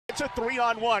It's a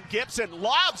 3-on-1. Gipson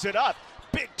lobs it up.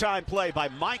 Big-time play by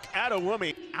Mike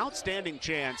Adewunmi. Outstanding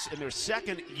chance in their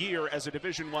second year as a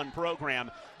Division I program.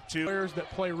 Players that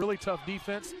play really tough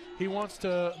defense, he wants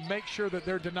to make sure that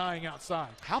they're denying outside.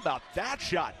 How about that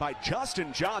shot by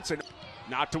Justin Johnson?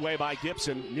 Knocked away by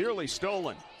Gipson, nearly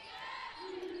stolen.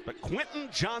 But Quinton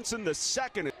Johnson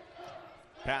II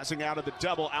passing out of the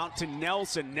double out to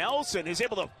Nelson. Nelson is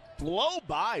able to blow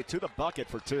by to the bucket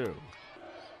for two.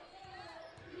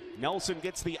 Nelson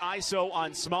gets the ISO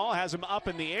on Small, has him up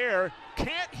in the air.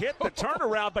 Can't hit the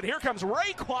turnaround, but here comes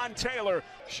RayQuan Taylor.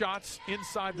 Shots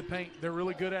inside the paint. They're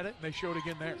really good at it, and they showed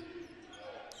again there.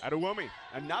 Adewunmi,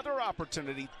 another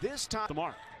opportunity, this time the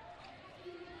mark.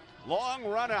 Long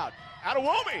run out.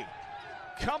 Adewunmi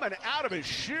coming out of his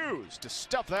shoes to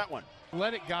stuff that one.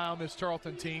 Athletic guy on this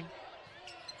Tarleton team.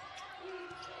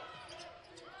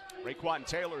 RayQuan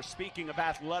Taylor, speaking of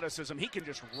athleticism, he can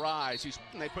just rise.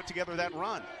 They put together that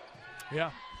run.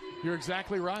 Yeah, you're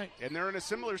exactly right. And they're in a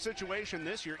similar situation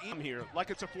this year. Here, like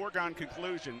it's a foregone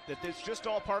conclusion that it's just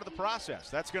all part of the process.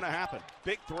 That's going to happen.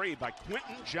 Big three by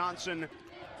Quinton Johnson.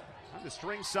 Trying to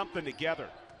string something together.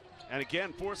 And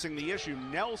again, forcing the issue.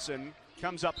 Nelson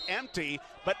comes up empty,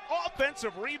 but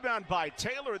offensive rebound by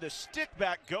Taylor. The stick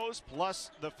back goes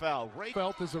plus the foul.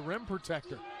 Felt as a rim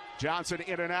protector. Johnson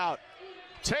in and out.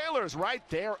 Taylor's right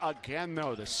there again,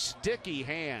 though. The sticky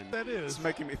hand. That is. It's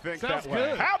making me think Sounds that way.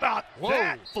 good. How about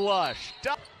that flush?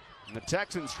 And the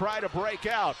Texans try to break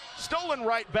out. Stolen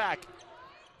right back.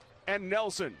 And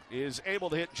Nelson is able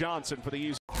to hit Johnson for the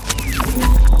easy.